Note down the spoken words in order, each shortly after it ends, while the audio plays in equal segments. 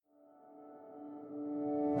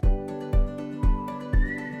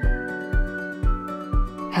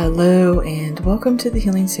Hello and welcome to the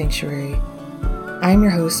Healing Sanctuary. I'm your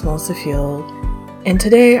host, Melissa Field, and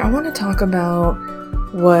today I want to talk about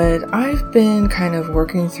what I've been kind of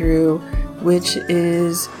working through, which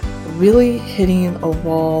is really hitting a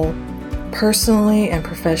wall personally and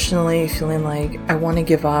professionally, feeling like I want to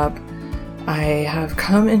give up. I have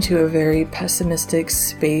come into a very pessimistic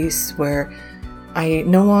space where I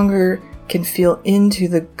no longer can feel into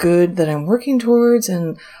the good that I'm working towards,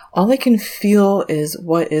 and all I can feel is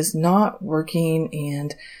what is not working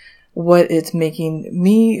and what it's making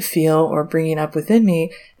me feel or bringing up within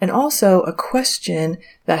me, and also a question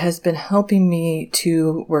that has been helping me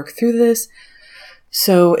to work through this.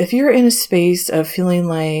 So if you're in a space of feeling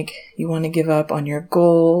like you want to give up on your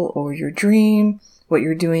goal or your dream, what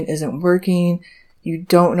you're doing isn't working, you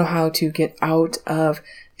don't know how to get out of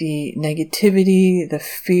the negativity, the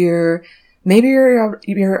fear, maybe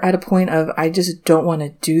you're at a point of, I just don't want to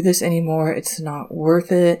do this anymore. It's not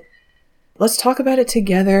worth it. Let's talk about it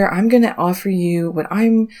together. I'm going to offer you what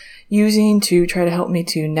I'm using to try to help me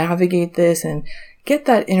to navigate this and get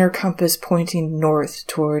that inner compass pointing north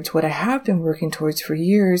towards what I have been working towards for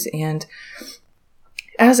years. And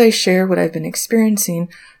as I share what I've been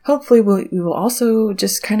experiencing, hopefully we will also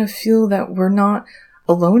just kind of feel that we're not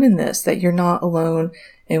alone in this, that you're not alone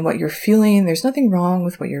in what you're feeling. There's nothing wrong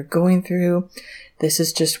with what you're going through. This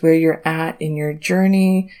is just where you're at in your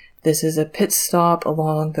journey. This is a pit stop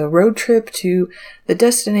along the road trip to the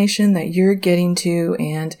destination that you're getting to.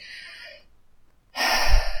 And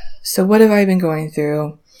so what have I been going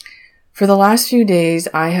through? For the last few days,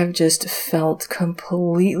 I have just felt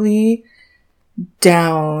completely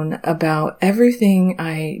down about everything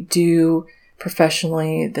I do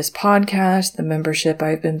professionally, this podcast, the membership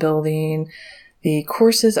I've been building, the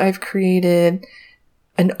courses I've created,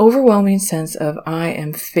 an overwhelming sense of I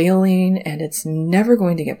am failing and it's never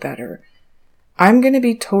going to get better. I'm going to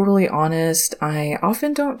be totally honest. I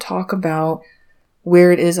often don't talk about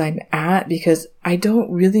where it is I'm at because I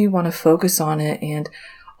don't really want to focus on it. And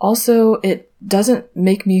also it doesn't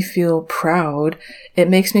make me feel proud. It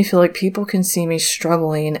makes me feel like people can see me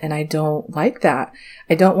struggling, and I don't like that.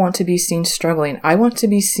 I don't want to be seen struggling. I want to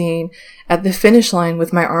be seen at the finish line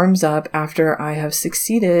with my arms up after I have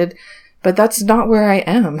succeeded, but that's not where I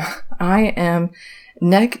am. I am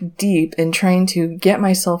neck deep in trying to get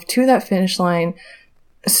myself to that finish line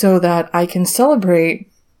so that I can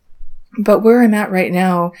celebrate. But where I'm at right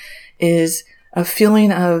now is a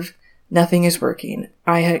feeling of nothing is working.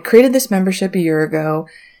 I had created this membership a year ago,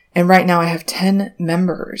 and right now I have 10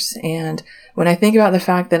 members. And when I think about the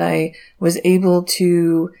fact that I was able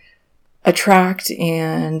to attract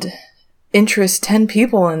and interest 10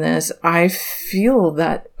 people in this, I feel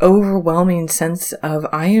that overwhelming sense of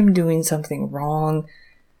I am doing something wrong.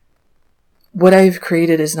 What I've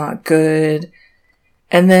created is not good.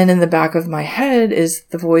 And then in the back of my head is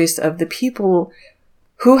the voice of the people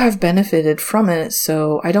who have benefited from it.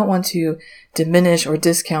 So I don't want to diminish or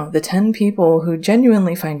discount the 10 people who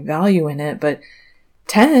genuinely find value in it, but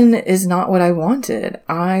 10 is not what I wanted.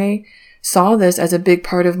 I saw this as a big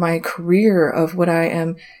part of my career, of what I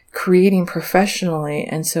am creating professionally.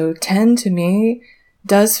 And so 10 to me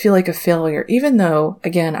does feel like a failure, even though,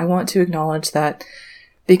 again, I want to acknowledge that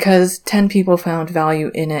because 10 people found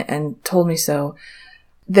value in it and told me so,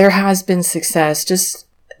 there has been success, just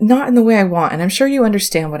not in the way I want. And I'm sure you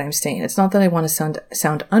understand what I'm saying. It's not that I want to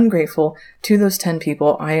sound ungrateful to those 10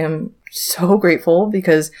 people. I am so grateful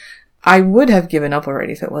because I would have given up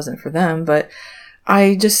already if it wasn't for them. But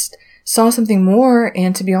I just saw something more.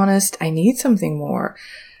 And to be honest, I need something more.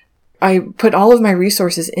 I put all of my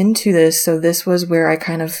resources into this. So this was where I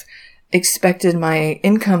kind of expected my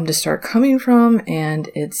income to start coming from. And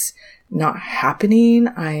it's not happening.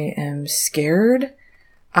 I am scared.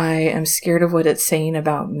 I am scared of what it's saying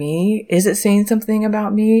about me. Is it saying something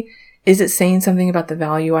about me? Is it saying something about the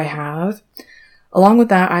value I have? Along with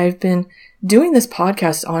that, I've been doing this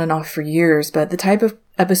podcast on and off for years, but the type of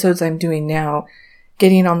episodes I'm doing now,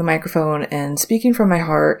 getting on the microphone and speaking from my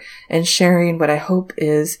heart and sharing what I hope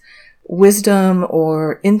is wisdom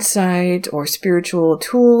or insight or spiritual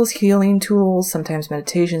tools, healing tools, sometimes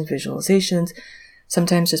meditations, visualizations,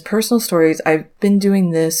 sometimes just personal stories. I've been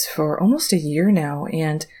doing this for almost a year now,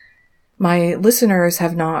 and my listeners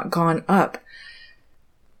have not gone up.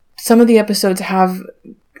 Some of the episodes have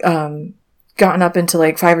gotten up into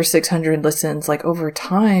like 500 or 600 listens like over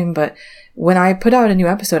time, but when I put out a new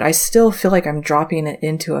episode, I still feel like I'm dropping it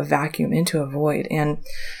into a vacuum, into a void. And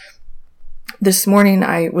this morning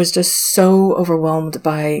I was just so overwhelmed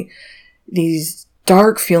by these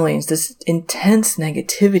dark feelings, this intense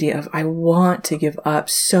negativity of I want to give up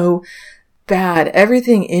so bad.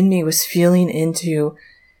 Everything in me was feeling into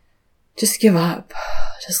just give up,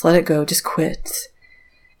 just let it go, just quit.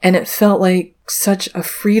 And it felt like such a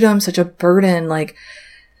freedom, such a burden, like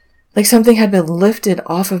something had been lifted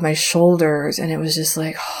off of my shoulders, and it was just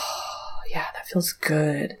like, oh, yeah, that feels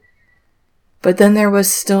good. But then there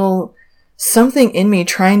was still something in me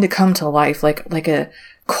trying to come to life, like a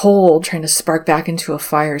coal trying to spark back into a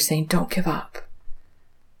fire, saying, don't give up.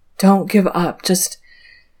 Don't give up. Just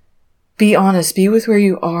be honest, be with where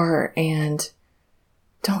you are, and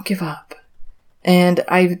don't give up. And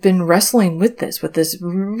I've been wrestling with this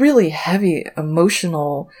really heavy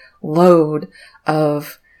emotional load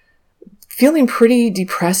of feeling pretty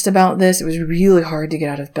depressed about this. It was really hard to get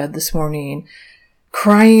out of bed this morning,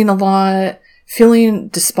 crying a lot, feeling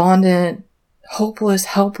despondent, hopeless,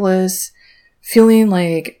 helpless, feeling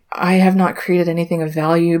like I have not created anything of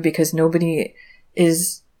value because nobody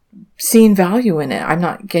is seeing value in it. I'm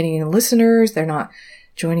not getting listeners. They're not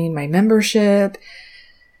joining my membership,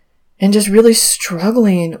 and just really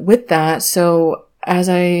struggling with that. So as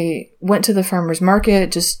I went to the farmer's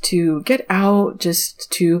market just to get out,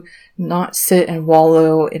 just to not sit and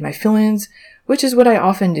wallow in my feelings, which is what I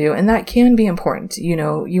often do. And that can be important. You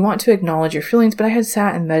know, you want to acknowledge your feelings, but I had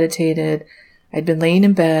sat and meditated. I'd been laying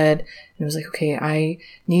in bed and was like, okay, I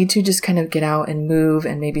need to just kind of get out and move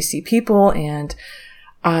and maybe see people. And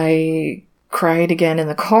I cried again in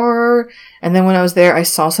the car. And then when I was there, I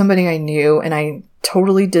saw somebody I knew, and I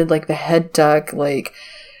totally did like the head duck, like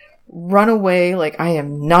run away. Like, I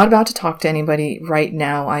am not about to talk to anybody right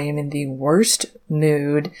now. I am in the worst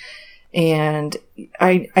mood. And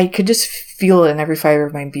I could just feel it in every fiber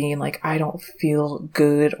of my being. Like, I don't feel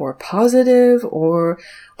good or positive, or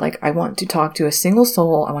like I want to talk to a single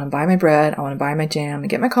soul. I want to buy my bread. I want to buy my jam and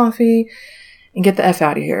get my coffee and get the F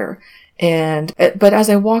out of here. But as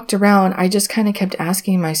I walked around, I just kind of kept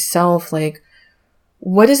asking myself, like,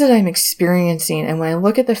 what is it I'm experiencing? And when I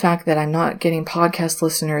look at the fact that I'm not getting podcast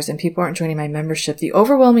listeners and people aren't joining my membership, the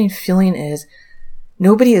overwhelming feeling is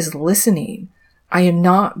nobody is listening. I am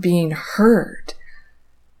not being heard.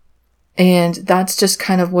 And that's just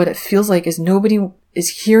kind of what it feels like, is nobody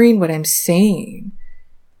is hearing what I'm saying.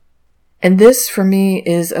 And this for me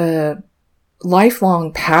is a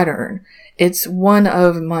lifelong pattern. It's one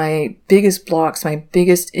of my biggest blocks, my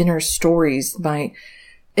biggest inner stories, my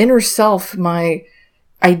inner self, my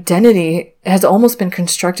identity has almost been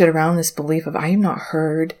constructed around this belief of I am not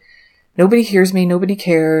heard. Nobody hears me. Nobody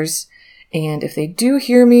cares. And if they do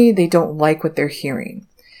hear me, they don't like what they're hearing.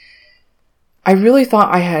 I really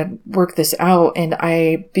thought I had worked this out, and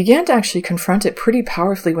I began to actually confront it pretty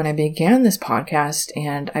powerfully when I began this podcast.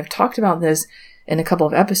 And I've talked about this in a couple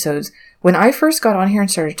of episodes. When I first got on here and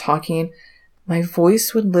started talking, my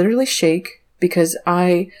voice would literally shake because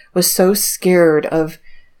I was so scared of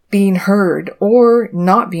being heard or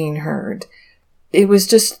not being heard. It was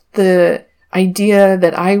just the idea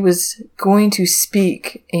that I was going to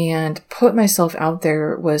speak and put myself out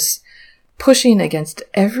there was pushing against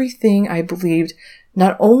everything I believed,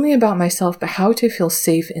 not only about myself, but how to feel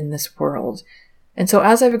safe in this world. And so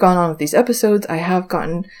as I've gone on with these episodes, I have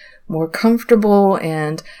gotten more comfortable,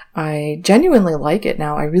 and I genuinely like it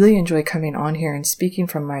now. I really enjoy coming on here and speaking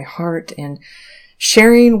from my heart and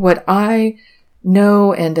sharing what I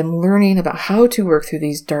know and am learning about how to work through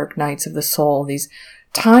these dark nights of the soul, these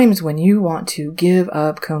times when you want to give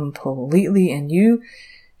up completely and you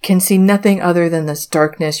can see nothing other than this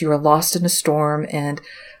darkness. You are lost in a storm and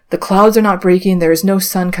the clouds are not breaking. There is no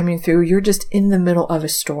sun coming through. You're just in the middle of a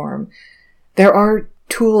storm. There are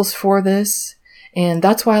tools for this. And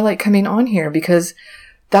that's why I like coming on here, because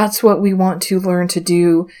that's what we want to learn to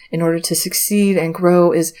do in order to succeed and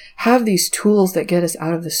grow, is have these tools that get us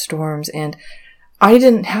out of the storms. And I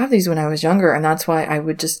didn't have these when I was younger, and that's why I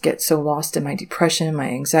would just get so lost in my depression, my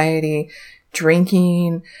anxiety,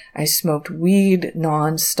 drinking. I smoked weed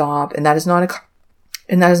nonstop, and that is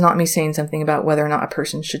not me saying something about whether or not a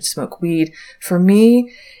person should smoke weed. For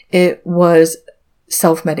me, it was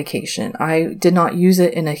self-medication. I did not use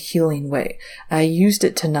it in a healing way. I used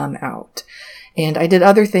it to numb out. And I did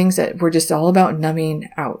other things that were just all about numbing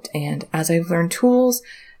out. And as I've learned tools,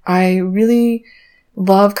 I really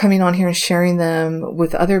love coming on here and sharing them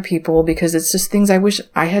with other people, because it's just things I wish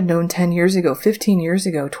I had known 10 years ago, 15 years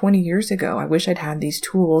ago, 20 years ago. I wish I'd had these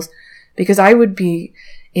tools, because I would be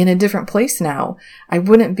in a different place now. I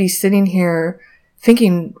wouldn't be sitting here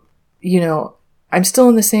thinking, I'm still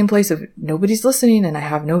in the same place of nobody's listening and I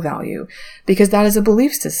have no value, because that is a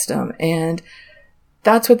belief system. And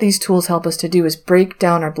that's what these tools help us to do, is break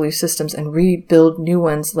down our belief systems and rebuild new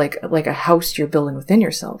ones, like a house you're building within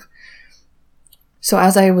yourself. So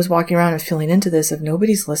as I was walking around and feeling into this of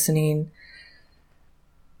nobody's listening,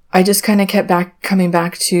 I just kind of kept coming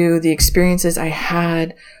back to the experiences I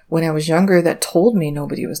had when I was younger that told me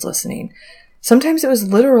nobody was listening. Sometimes it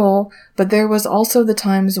was literal, but there was also the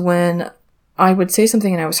times when I would say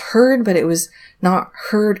something and I was heard, but it was not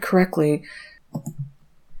heard correctly.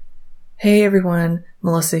 Hey everyone,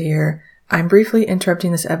 Melissa here. I'm briefly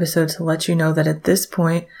interrupting this episode to let you know that at this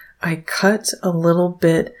point, I cut a little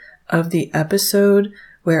bit of the episode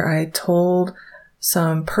where I told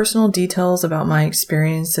some personal details about my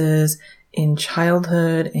experiences in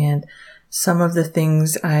childhood and some of the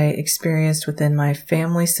things I experienced within my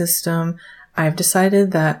family system. I've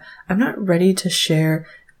decided that I'm not ready to share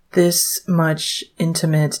this much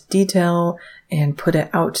intimate detail and put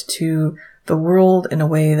it out to the world in a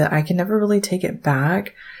way that I can never really take it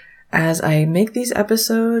back. As I make these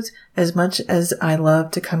episodes, as much as I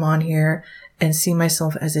love to come on here and see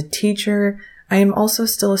myself as a teacher, I am also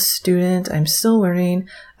still a student. I'm still learning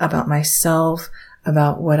about myself,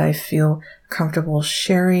 about what I feel comfortable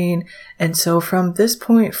sharing. And so from this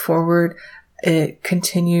point forward, it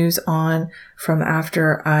continues on from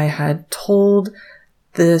after I had told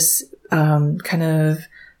this kind of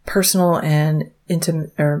personal and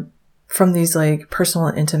intimate, or from these like personal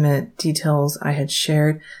and intimate details I had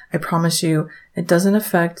shared. I promise you it doesn't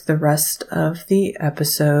affect the rest of the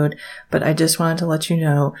episode, but I just wanted to let you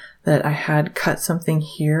know that I had cut something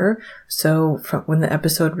here. So when the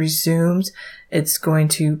episode resumes, it's going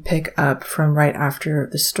to pick up from right after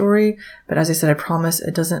the story. But as I said, I promise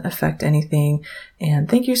it doesn't affect anything. And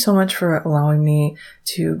thank you so much for allowing me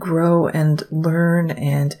to grow and learn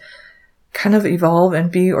and kind of evolve and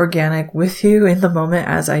be organic with you in the moment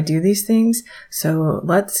as I do these things. So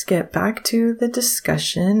let's get back to the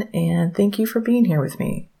discussion, and thank you for being here with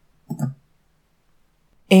me.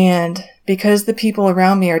 And because the people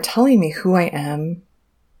around me are telling me who I am,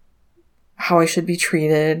 how I should be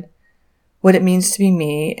treated, what it means to be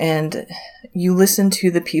me, and you listen to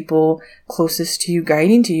the people closest to you,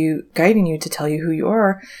 guiding you to tell you who you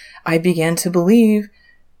are, I began to believe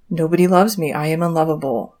nobody loves me. I am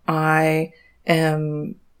unlovable. I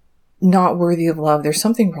am not worthy of love. There's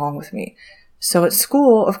something wrong with me. So at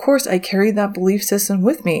school, of course, I carried that belief system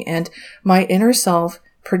with me, and my inner self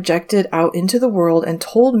projected out into the world and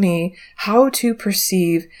told me how to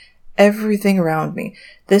perceive everything around me.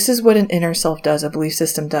 This is what an inner self does, a belief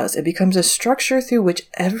system does. It becomes a structure through which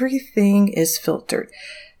everything is filtered.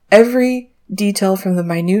 Every detail from the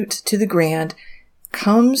minute to the grand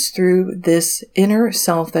comes through this inner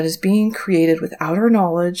self that is being created without our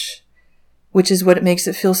knowledge, which is what makes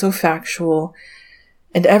it feel so factual.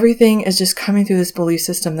 And everything is just coming through this belief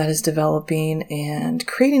system that is developing and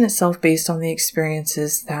creating itself based on the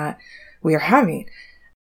experiences that we are having.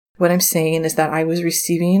 What I'm saying is that I was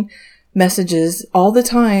receiving messages all the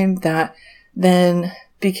time that then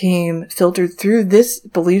became filtered through this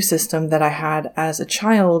belief system that I had as a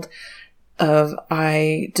child of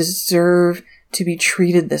I deserve to be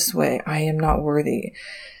treated this way. I am not worthy.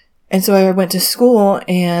 And so I went to school,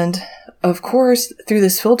 and of course, through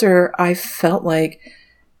this filter, I felt like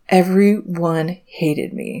everyone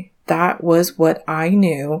hated me. That was what I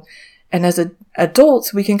knew. And as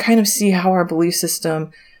adults, we can kind of see how our belief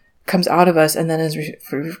system comes out of us and then is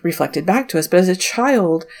reflected back to us. But as a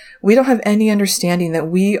child, we don't have any understanding that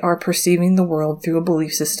we are perceiving the world through a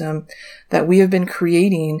belief system that we have been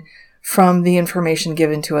creating from the information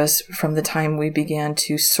given to us from the time we began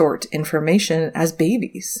to sort information as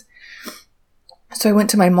babies. So I went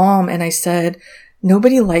to my mom and I said,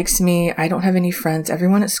 nobody likes me. I don't have any friends.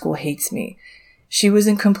 Everyone at school hates me. She was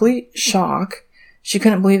in complete shock. She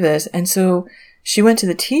couldn't believe this. And so she went to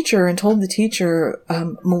the teacher and told the teacher,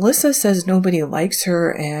 Melissa says nobody likes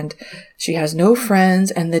her and she has no friends.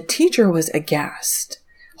 And the teacher was aghast,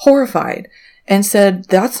 horrified, and said,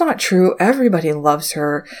 that's not true. Everybody loves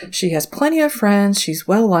her. She has plenty of friends. She's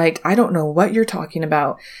well liked. I don't know what you're talking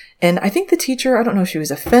about. And I think the teacher, I don't know if she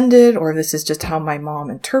was offended or if this is just how my mom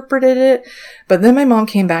interpreted it. But then my mom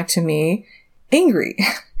came back to me angry.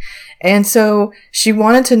 And so she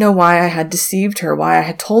wanted to know why I had deceived her, why I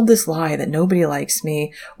had told this lie that nobody likes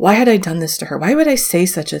me. Why had I done this to her? Why would I say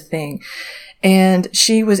such a thing? And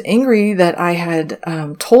she was angry that I had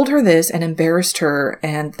told her this and embarrassed her,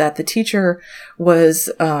 and that the teacher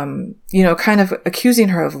was, kind of accusing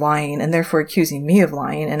her of lying and therefore accusing me of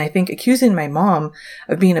lying. And I think accusing my mom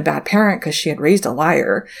of being a bad parent because she had raised a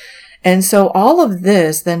liar. And so all of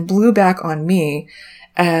this then blew back on me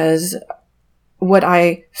as what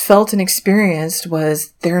I felt and experienced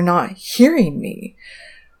was they're not hearing me.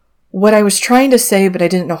 What I was trying to say, but I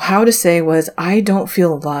didn't know how to say, was I don't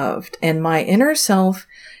feel loved. And my inner self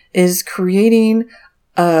is creating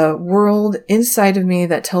a world inside of me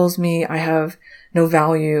that tells me I have no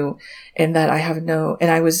value, and that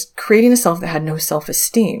and I was creating a self that had no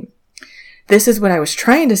self-esteem. This is what I was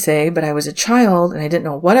trying to say, but I was a child and I didn't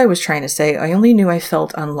know what I was trying to say. I only knew I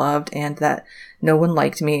felt unloved and that no one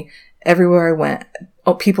liked me. Everywhere I went,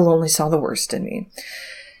 people only saw the worst in me.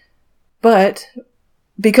 But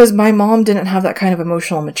because my mom didn't have that kind of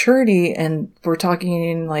emotional maturity, and we're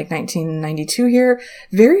talking like 1992 here,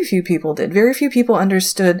 very few people did. Very few people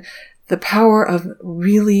understood the power of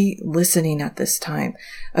really listening at this time,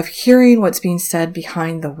 of hearing what's being said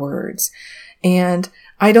behind the words. And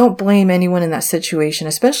I don't blame anyone in that situation,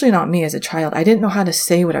 especially not me as a child. I didn't know how to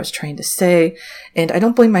say what I was trying to say. And I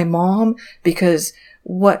don't blame my mom, because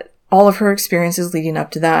all of her experiences leading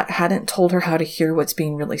up to that hadn't told her how to hear what's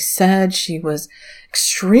being really said. She was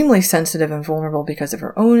extremely sensitive and vulnerable because of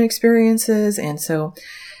her own experiences. And so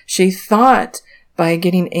she thought by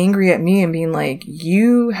getting angry at me and being like,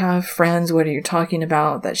 you have friends, what are you talking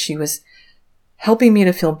about? That she was helping me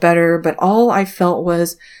to feel better. But all I felt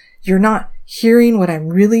was, you're not hearing what I'm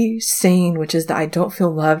really saying, which is that I don't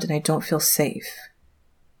feel loved and I don't feel safe.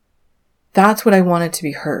 That's what I wanted to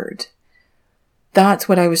be heard. That's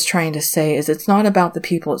what I was trying to say, is it's not about the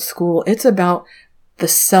people at school. It's about the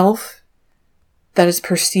self that is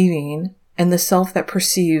perceiving, and the self that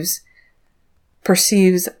perceives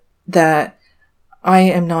that I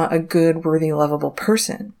am not a good, worthy, lovable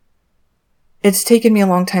person. It's taken me a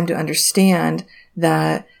long time to understand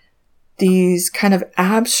that these kind of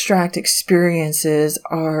abstract experiences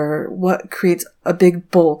are what creates a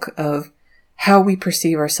big bulk of how we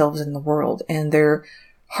perceive ourselves in the world. And they're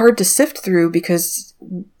hard to sift through because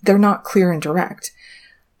they're not clear and direct.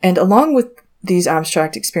 And along with these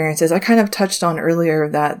abstract experiences, I kind of touched on earlier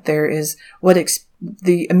that there is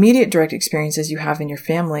the immediate direct experiences you have in your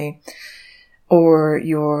family or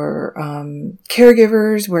your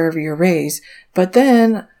caregivers, wherever you're raised. But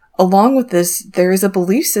then along with this, there is a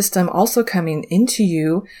belief system also coming into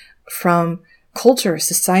you from culture,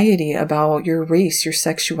 society, about your race, your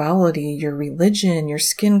sexuality, your religion, your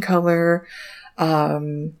skin color,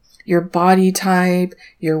 your body type,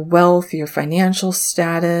 your wealth, your financial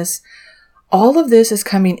status. All of this is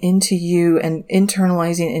coming into you and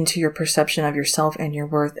internalizing into your perception of yourself and your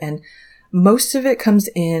worth. And most of it comes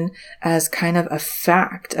in as kind of a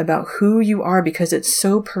fact about who you are because it's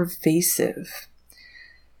so pervasive.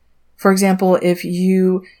 For example, if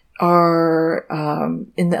you are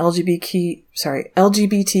in the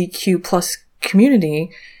LGBTQ plus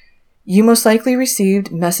community, you most likely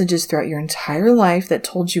received messages throughout your entire life that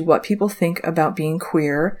told you what people think about being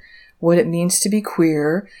queer, what it means to be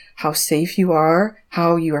queer, how safe you are,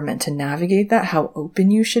 how you are meant to navigate that, how open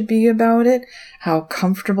you should be about it, how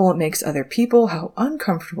comfortable it makes other people, how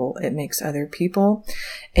uncomfortable it makes other people.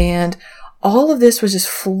 And all of this was just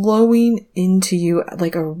flowing into you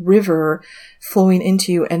like a river flowing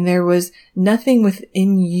into you. And there was nothing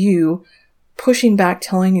within you pushing back,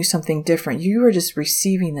 telling you something different. You were just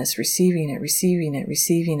receiving this, receiving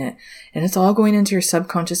it. And it's all going into your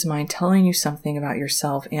subconscious mind, telling you something about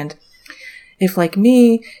yourself. And if, like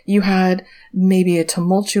me, you had maybe a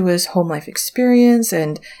tumultuous home life experience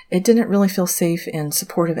and it didn't really feel safe and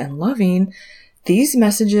supportive and loving, these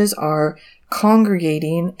messages are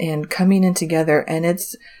congregating and coming in together, and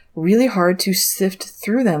it's really hard to sift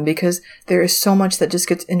through them because there is so much that just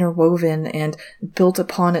gets interwoven and built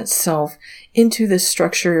upon itself into this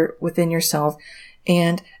structure within yourself.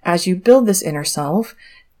 And as you build this inner self,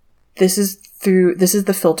 this is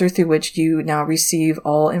the filter through which you now receive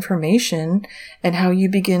all information and how you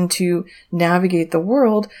begin to navigate the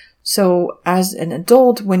world. So as an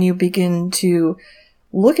adult, when you begin to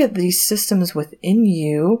look at these systems within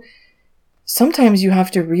you, sometimes you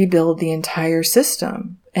have to rebuild the entire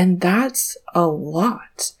system. And that's a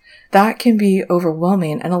lot. That can be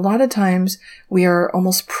overwhelming. And a lot of times we are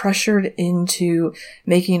almost pressured into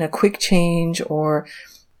making a quick change, or,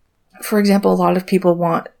 for example, a lot of people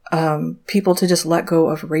want people to just let go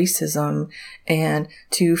of racism and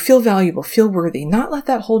to feel valuable, feel worthy, not let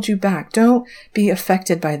that hold you back. Don't be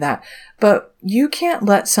affected by that. But you can't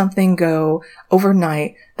let something go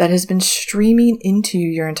overnight that has been streaming into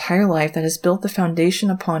your entire life, that has built the foundation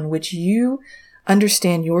upon which you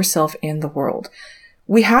understand yourself and the world.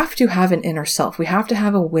 We have to have an inner self. We have to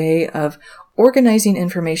have a way of organizing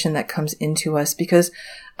information that comes into us, because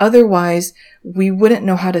otherwise we wouldn't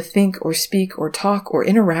know how to think or speak or talk or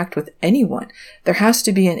interact with anyone. There has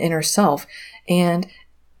to be an inner self. And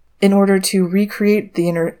in order to recreate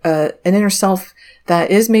an inner self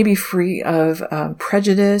that is maybe free of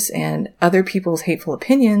prejudice and other people's hateful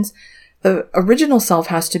opinions, the original self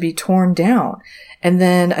has to be torn down. And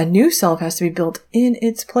then a new self has to be built in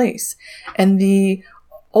its place. And the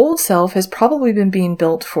old self has probably been being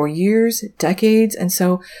built for years, decades. And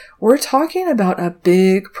so we're talking about a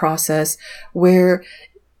big process where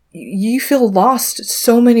you feel lost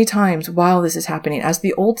so many times while this is happening, as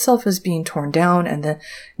the old self is being torn down and the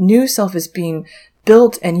new self is being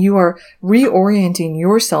built, and you are reorienting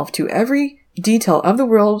yourself to every detail of the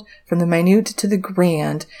world, from the minute to the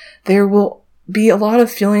grand. There will be a lot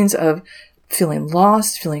of feelings of feeling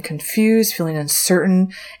lost, feeling confused, feeling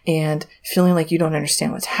uncertain, and feeling like you don't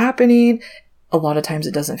understand what's happening. A lot of times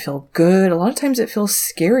it doesn't feel good. A lot of times it feels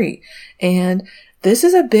scary. And this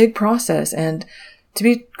is a big process. And to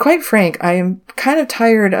be quite frank, I am kind of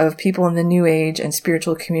tired of people in the New Age and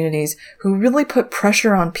spiritual communities who really put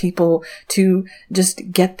pressure on people to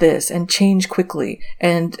just get this and change quickly,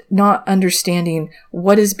 and not understanding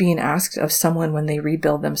what is being asked of someone when they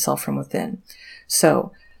rebuild themselves from within.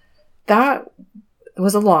 So that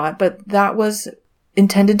was a lot, but that was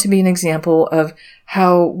intended to be an example of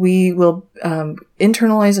how we will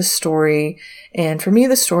internalize a story. And for me,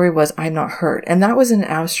 the story was, I'm not hurt. And that was an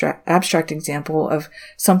abstract example of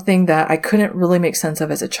something that I couldn't really make sense of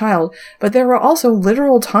as a child. But there were also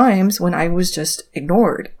literal times when I was just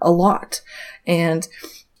ignored a lot. And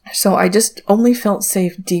so I just only felt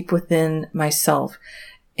safe deep within myself.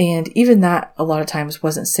 And even that a lot of times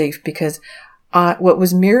wasn't safe, because what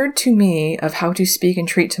was mirrored to me of how to speak and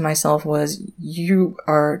treat to myself was, you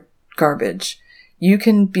are garbage. You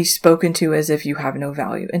can be spoken to as if you have no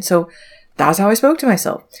value. And so that's how I spoke to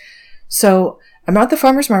myself. So I'm at the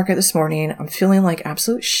farmer's market this morning. I'm feeling like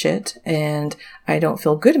absolute shit, and I don't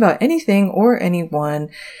feel good about anything or anyone.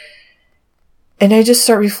 And I just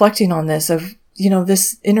start reflecting on this of,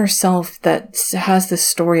 this inner self that has this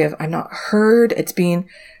story of, I'm not heard. It's being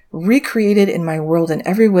recreated in my world in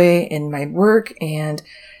every way, in my work and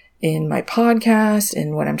in my podcast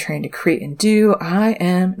and what I'm trying to create and do. I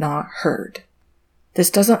am not heard. This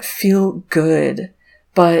doesn't feel good,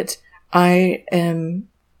 but I am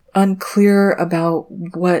unclear about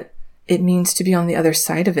what it means to be on the other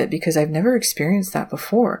side of it, because I've never experienced that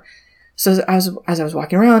before. So as I was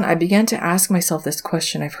walking around, I began to ask myself this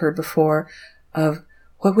question I've heard before of,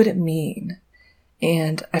 what would it mean?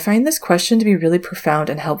 And I find this question to be really profound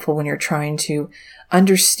and helpful when you're trying to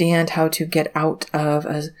understand how to get out of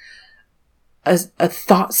a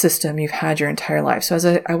thought system you've had your entire life. So as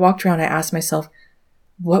I walked around, I asked myself,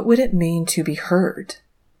 what would it mean to be heard?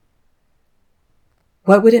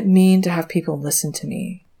 What would it mean to have people listen to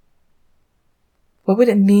me? What would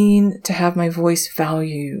it mean to have my voice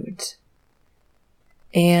valued?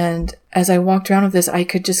 And as I walked around with this, I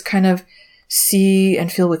could just kind of see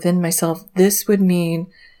and feel within myself, this would mean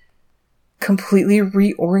completely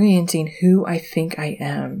reorienting who I think I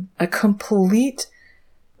am. A complete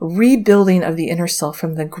rebuilding of the inner self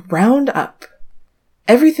from the ground up.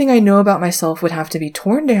 Everything I know about myself would have to be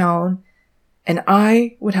torn down, and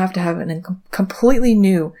I would have to have a completely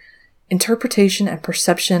new interpretation and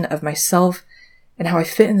perception of myself and how I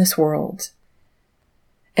fit in this world.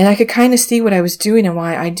 And I could kind of see what I was doing and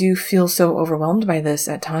why I do feel so overwhelmed by this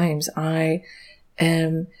at times. I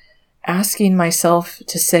am asking myself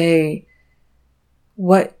to say,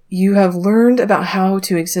 what you have learned about how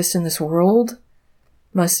to exist in this world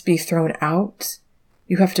must be thrown out.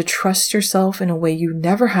 You have to trust yourself in a way you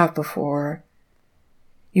never have before.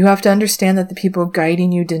 You have to understand that the people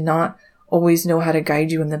guiding you did not always know how to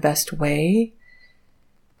guide you in the best way.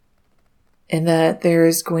 And that there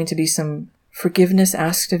is going to be some forgiveness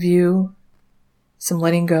asked of you, some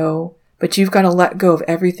letting go, but you've got to let go of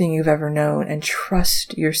everything you've ever known and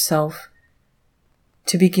trust yourself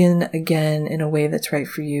to begin again in a way that's right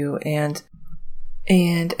for you. And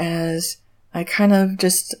as I kind of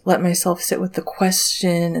just let myself sit with the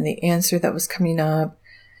question and the answer that was coming up,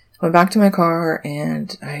 I went back to my car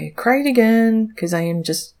and I cried again, because I am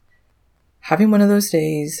just having one of those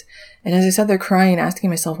days. And as I sat there crying, asking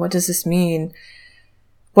myself, what does this mean?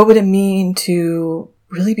 What would it mean to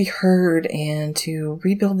really be heard and to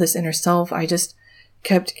rebuild this inner self? I just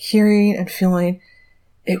kept hearing and feeling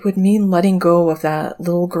it would mean letting go of that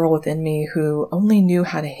little girl within me who only knew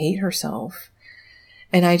how to hate herself.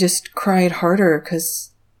 And I just cried harder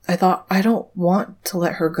because I thought, I don't want to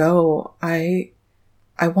let her go. I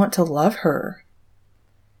want to love her.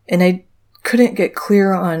 And I couldn't get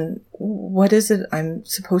clear on what is it I'm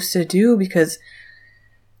supposed to do, because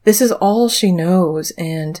this is all she knows,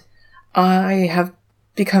 and I have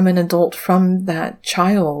become an adult from that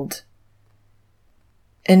child.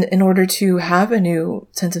 And in order to have a new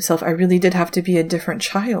sense of self, I really did have to be a different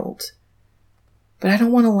child. But I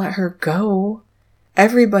don't want to let her go.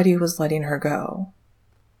 Everybody was letting her go.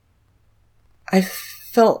 I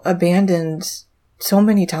felt abandoned so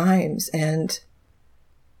many times, and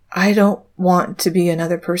I don't want to be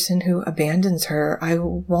another person who abandons her. I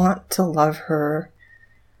want to love her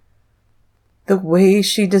the way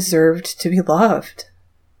she deserved to be loved.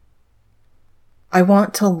 I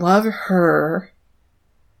want to love her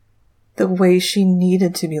the way she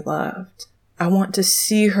needed to be loved. I want to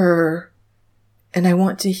see her and I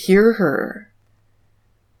want to hear her.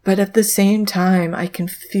 But at the same time, I can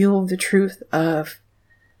feel the truth of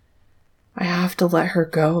I have to let her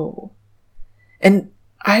go. And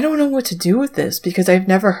I don't know what to do with this because I've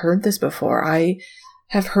never heard this before. I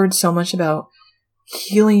have heard so much about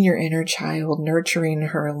healing your inner child, nurturing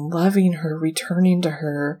her, loving her, returning to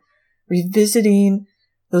her, revisiting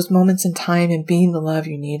those moments in time and being the love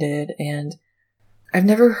you needed. And I've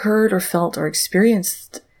never heard or felt or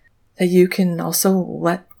experienced that you can also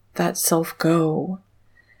let that self go.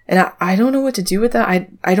 And I don't know what to do with that.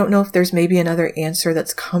 I don't know if there's maybe another answer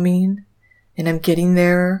that's coming and I'm getting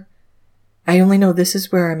there. I only know this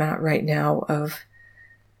is where I'm at right now of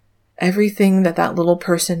everything that little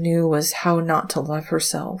person knew was how not to love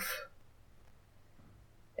herself.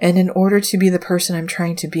 And in order to be the person I'm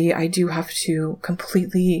trying to be, I do have to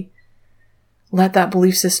completely let that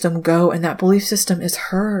belief system go. And that belief system is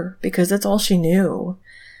her because that's all she knew.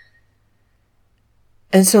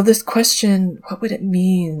 And so this question, what would it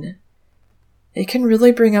mean? It can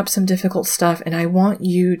really bring up some difficult stuff. And I want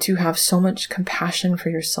you to have so much compassion for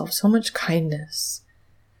yourself, so much kindness,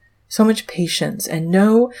 so much patience, and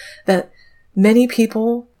know that many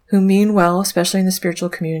people who mean well, especially in the spiritual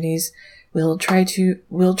communities, will try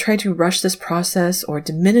to rush this process or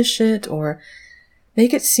diminish it or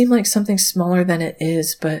make it seem like something smaller than it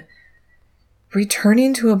is. But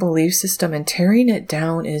returning to a belief system and tearing it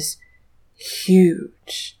down is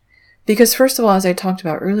huge. Because first of all, as I talked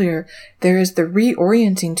about earlier, there is the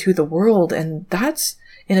reorienting to the world, and that's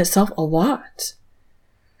in itself a lot.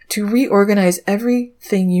 To reorganize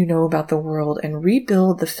everything you know about the world and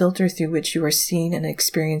rebuild the filter through which you are seeing and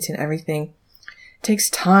experiencing everything takes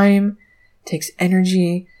time, takes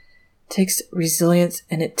energy, takes resilience,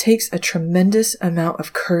 and it takes a tremendous amount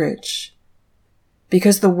of courage.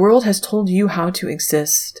 Because the world has told you how to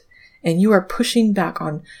exist, and you are pushing back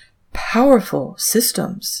on powerful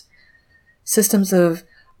systems of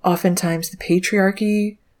oftentimes the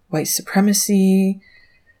patriarchy, white supremacy,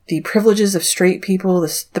 the privileges of straight people,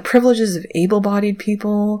 the privileges of able-bodied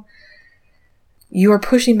people. You are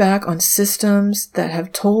pushing back on systems that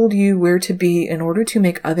have told you where to be in order to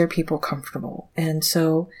make other people comfortable. And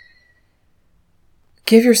so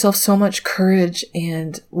give yourself so much courage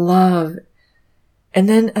and love. And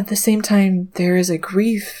then at the same time, there is a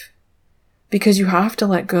grief because you have to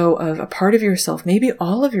let go of a part of yourself, maybe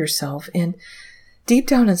all of yourself. And deep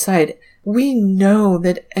down inside, we know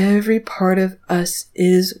that every part of us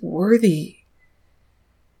is worthy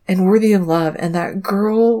and worthy of love. And that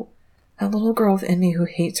little girl within me who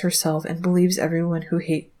hates herself and believes everyone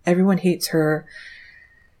hates her,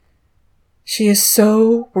 she is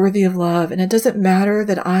so worthy of love. And it doesn't matter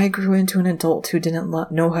that I grew into an adult who didn't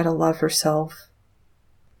know how to love herself.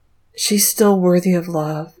 She's still worthy of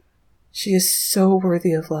love. She is so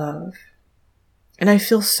worthy of love. And I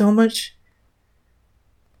feel so much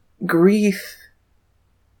grief,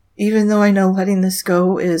 even though I know letting this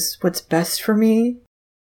go is what's best for me.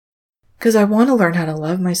 Because I want to learn how to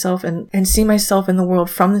love myself and see myself in the world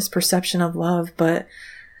from this perception of love. But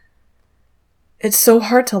it's so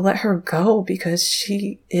hard to let her go because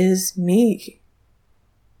she is me.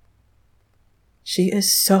 She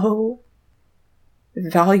is so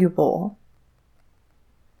valuable.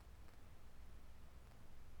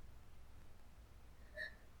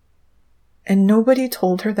 And nobody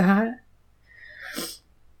told her that.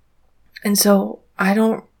 And so I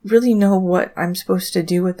don't really know what I'm supposed to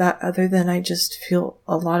do with that other than I just feel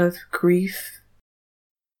a lot of grief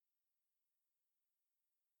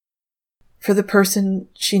for the person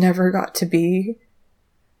she never got to be.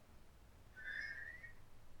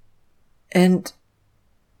 And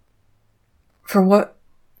for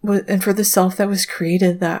the self that was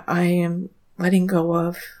created that I am letting go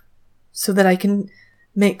of so that I can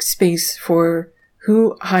make space for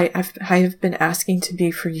who I have been asking to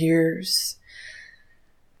be for years.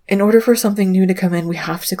 In order for something new to come in, we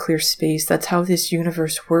have to clear space. That's how this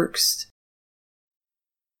universe works.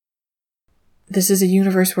 This is a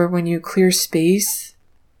universe where when you clear space,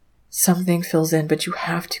 something fills in, but you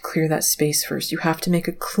have to clear that space first. You have to make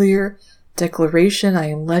a clear declaration. I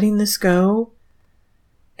am letting this go,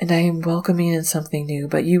 and I am welcoming in something new.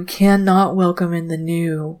 But you cannot welcome in the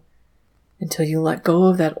new until you let go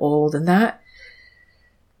of that old. And that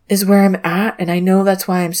is where I'm at. And I know that's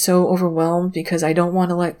why I'm so overwhelmed, because I don't want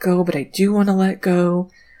to let go, but I do want to let go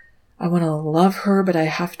I want to love her, but I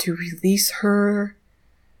have to release her.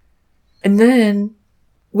 And then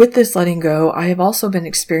with this letting go, I have also been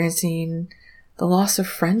experiencing the loss of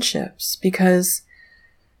friendships because,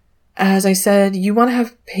 as I said, you want to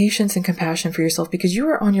have patience and compassion for yourself because you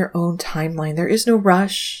are on your own timeline. There is no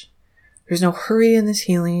rush. There's no hurry in this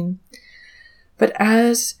healing. But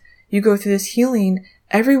as you go through this healing,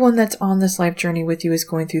 everyone that's on this life journey with you is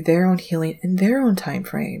going through their own healing in their own time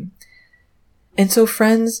frame. And so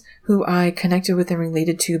friends who I connected with and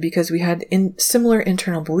related to because we had similar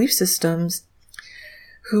internal belief systems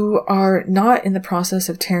who are not in the process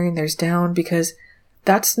of tearing theirs down because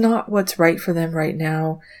that's not what's right for them right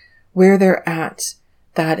now. Where they're at,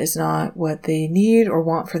 that is not what they need or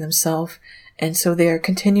want for themselves. And so they are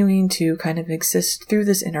continuing to kind of exist through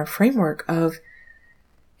this inner framework of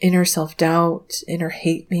inner self-doubt, inner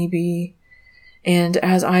hate maybe. And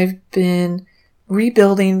as I've been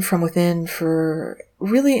rebuilding from within for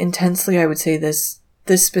really intensely, I would say this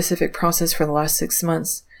specific process for the last 6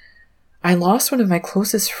 months, I lost one of my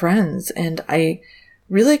closest friends and I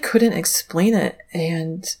really couldn't explain it.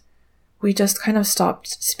 And we just kind of stopped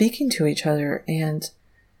speaking to each other. And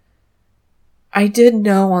I did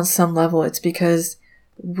know on some level it's because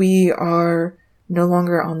we are no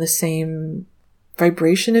longer on the same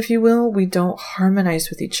vibration, if you will. We don't harmonize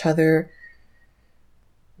with each other.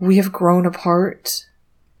 We have grown apart,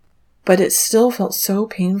 but it still felt so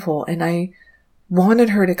painful. And I wanted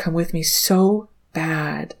her to come with me so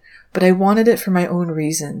bad, but I wanted it for my own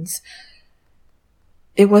reasons.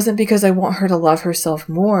 It wasn't because I want her to love herself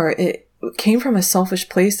more. It came from a selfish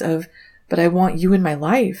place of, but I want you in my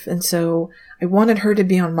life. And so I wanted her to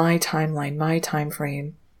be on my timeline, my time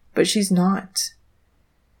frame, but she's not.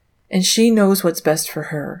 And she knows what's best for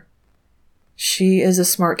her. She is a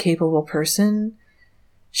smart, capable person.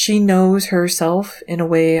 She knows herself in a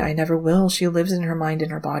way I never will. She lives in her mind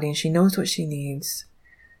and her body, and she knows what she needs.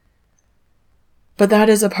 But that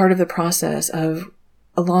is a part of the process of,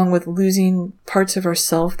 along with losing parts of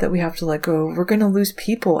ourself that we have to let go, we're going to lose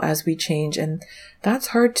people as we change. And that's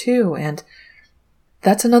hard too. And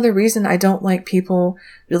that's another reason I don't like people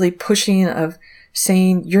really pushing of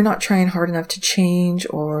saying, you're not trying hard enough to change,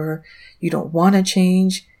 or you don't want to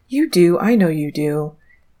change. You do. I know you do.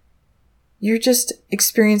 You're just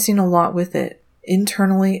experiencing a lot with it.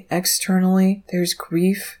 Internally, externally, there's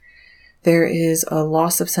grief. There is a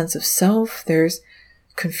loss of sense of self. There's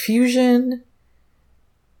confusion.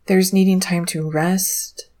 There's needing time to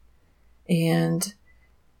rest. And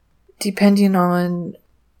depending on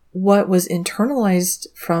what was internalized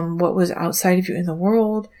from what was outside of you in the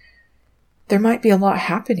world, there might be a lot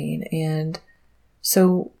happening. And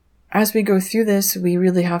so as we go through this, we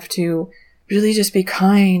really have to really just be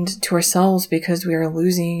kind to ourselves because we are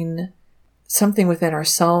losing something within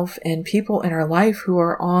ourselves and people in our life who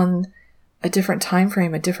are on a different time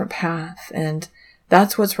frame, a different path, and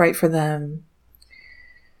that's what's right for them.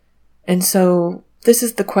 And so this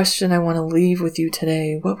is the question I want to leave with you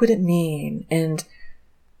today. What would it mean? And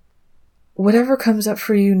whatever comes up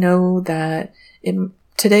for you, know that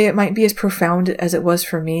today it might be as profound as it was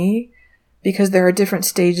for me, because there are different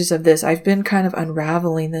stages of this. I've been kind of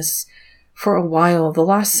unraveling this for a while. The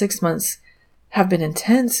last 6 months have been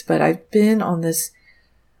intense, but I've been on this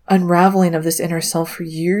unraveling of this inner self for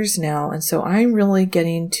years now. And so I'm really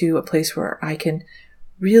getting to a place where I can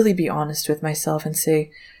really be honest with myself and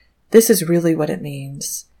say, this is really what it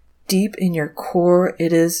means. Deep in your core,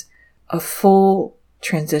 it is a full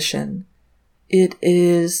transition. It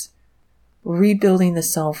is rebuilding the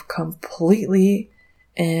self completely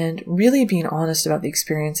and really being honest about the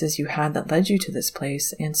experiences you had that led you to this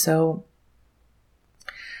place. And so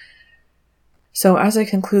as I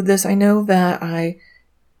conclude this, I know that I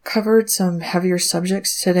covered some heavier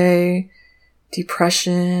subjects today: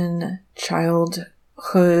 depression,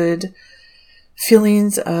 childhood,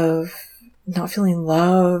 feelings of not feeling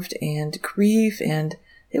loved, and grief, and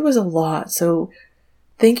it was a lot. So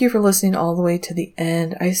thank you for listening all the way to the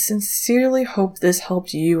end. I sincerely hope this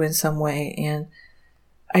helped you in some way, and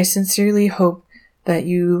I sincerely hope that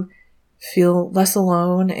you feel less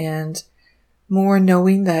alone and more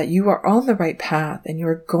knowing that you are on the right path and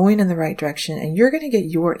you're going in the right direction and you're going to get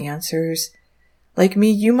your answers. Like me,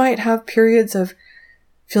 you might have periods of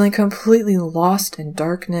feeling completely lost in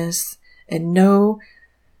darkness, and know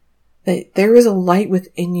that there is a light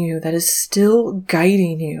within you that is still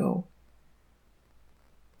guiding you.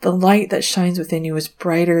 The light that shines within you is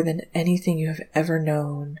brighter than anything you have ever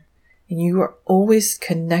known, and you are always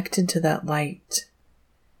connected to that light.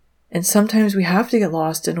 And sometimes we have to get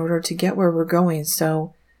lost in order to get where we're going.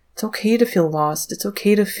 So it's okay to feel lost. It's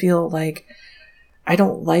okay to feel like I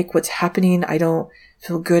don't like what's happening. I don't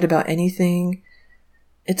feel good about anything.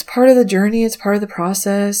 It's part of the journey. It's part of the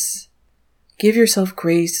process. Give yourself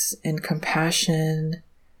grace and compassion.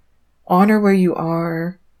 Honor where you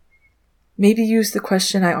are. Maybe use the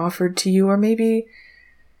question I offered to you, or maybe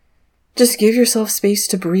just give yourself space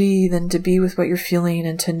to breathe and to be with what you're feeling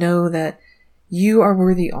and to know that you are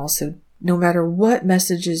worthy also. No matter what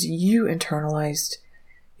messages you internalized,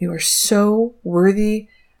 you are so worthy.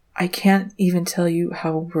 I can't even tell you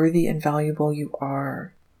how worthy and valuable you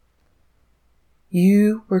are.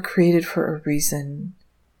 You were created for a reason.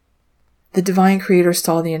 The divine creator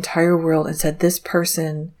saw the entire world and said, this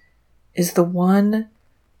person is the one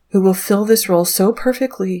who will fill this role so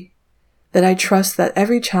perfectly that I trust that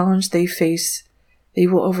every challenge they face, they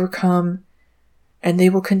will overcome, and they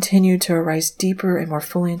will continue to arise deeper and more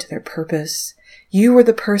fully into their purpose. You were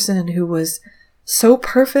the person who was so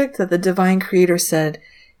perfect that the divine creator said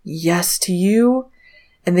yes to you,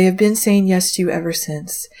 and they have been saying yes to you ever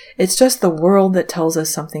since. It's just the world that tells us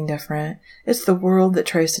something different. It's the world that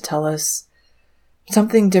tries to tell us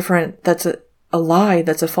something different that's a lie,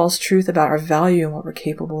 that's a false truth about our value and what we're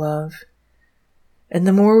capable of. And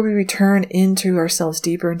the more we return into ourselves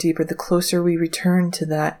deeper and deeper, the closer we return to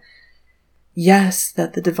that yes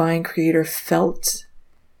that the divine creator felt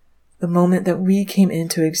the moment that we came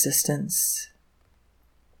into existence.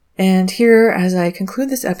 And here, as I conclude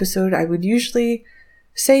this episode, I would usually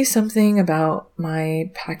say something about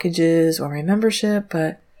my packages or my membership,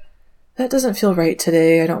 but that doesn't feel right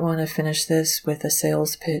today. I don't want to finish this with a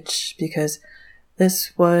sales pitch because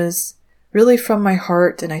this was really from my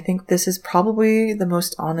heart, and I think this is probably the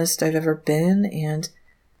most honest I've ever been, and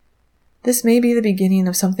this may be the beginning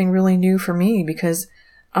of something really new for me because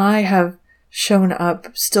I have shown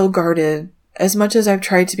up still guarded. As much as I've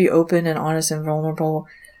tried to be open and honest and vulnerable,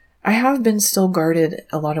 I have been still guarded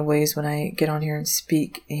a lot of ways when I get on here and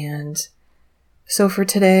speak. And so for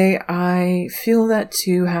today, I feel that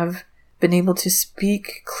to have been able to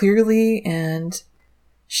speak clearly and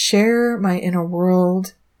share my inner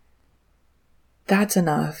world, that's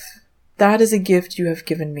enough. That is a gift you have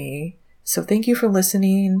given me. So thank you for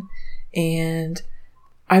listening. And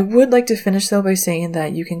I would like to finish though by saying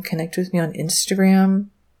that you can connect with me on Instagram.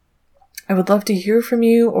 I would love to hear from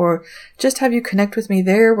you or just have you connect with me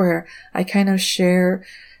there where I kind of share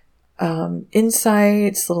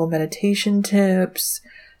insights, little meditation tips,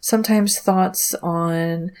 sometimes thoughts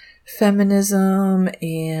on feminism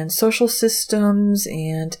and social systems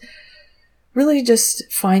and really just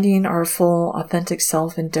finding our full authentic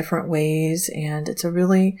self in different ways. And it's a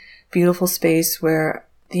really beautiful space where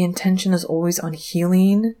the intention is always on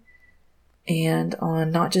healing and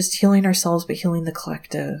on not just healing ourselves, but healing the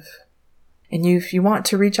collective. And if you want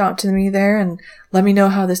to reach out to me there and let me know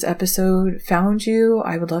how this episode found you,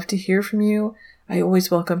 I would love to hear from you. I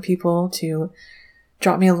always welcome people to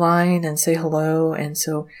drop me a line and say hello. And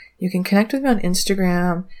so you can connect with me on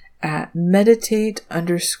Instagram at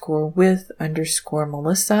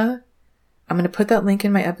meditate_with_Melissa. I'm going to put that link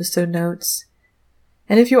in my episode notes.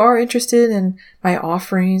 And if you are interested in my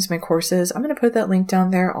offerings, my courses, I'm going to put that link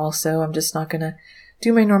down there also. I'm just not going to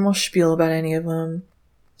do my normal spiel about any of them.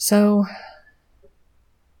 So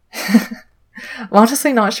I'm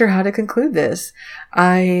honestly not sure how to conclude this.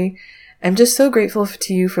 I am just so grateful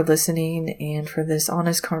to you for listening and for this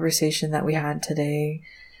honest conversation that we had today.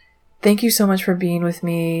 Thank you so much for being with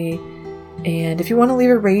me. And if you want to leave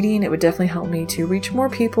a rating, it would definitely help me to reach more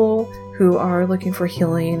people who are looking for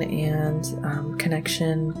healing and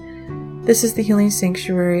connection. This is the Healing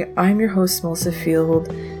Sanctuary. I'm your host, Melissa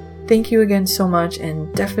Field. Thank you again so much,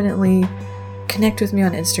 and definitely connect with me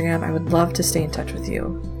on Instagram. I would love to stay in touch with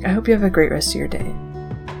you. I hope you have a great rest of your day.